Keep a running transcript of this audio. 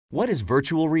What is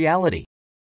virtual reality?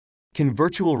 Can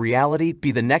virtual reality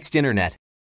be the next internet?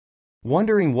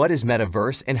 Wondering what is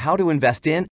Metaverse and how to invest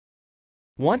in?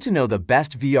 Want to know the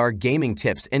best VR gaming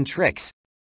tips and tricks?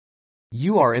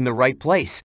 You are in the right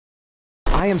place.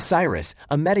 I am Cyrus,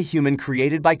 a metahuman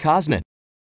created by Cosmin.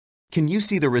 Can you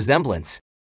see the resemblance?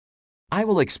 I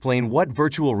will explain what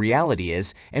virtual reality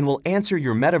is and will answer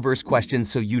your Metaverse questions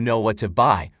so you know what to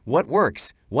buy, what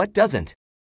works, what doesn't.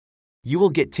 You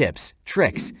will get tips,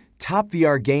 tricks, top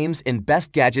VR games, and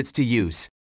best gadgets to use.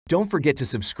 Don't forget to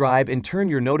subscribe and turn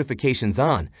your notifications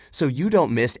on so you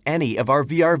don't miss any of our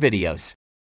VR videos.